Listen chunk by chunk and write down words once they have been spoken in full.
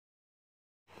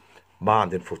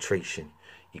Mind infiltration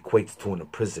equates to an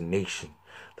imprisoned nation.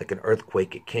 Like an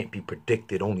earthquake, it can't be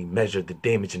predicted, only measured the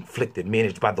damage inflicted,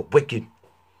 managed by the wicked.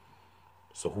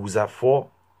 So who's at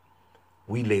fault?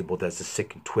 We labeled as the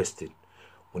sick and twisted,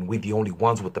 when we the only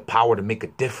ones with the power to make a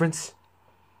difference.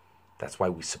 That's why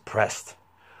we suppressed.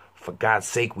 For God's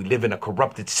sake, we live in a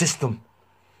corrupted system,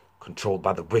 controlled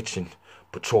by the rich and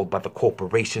patrolled by the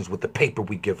corporations with the paper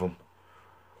we give them.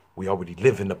 We already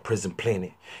live in a prison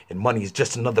planet, and money is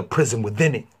just another prison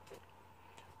within it.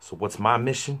 So what's my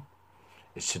mission?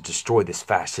 It's to destroy this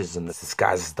fascism that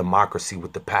disguises democracy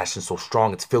with the passion so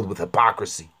strong it's filled with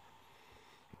hypocrisy.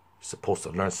 You're supposed to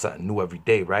learn something new every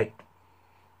day, right?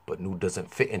 But new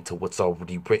doesn't fit into what's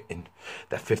already written.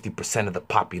 That 50% of the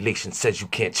population says you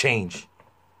can't change.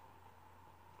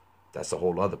 That's a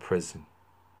whole other prison.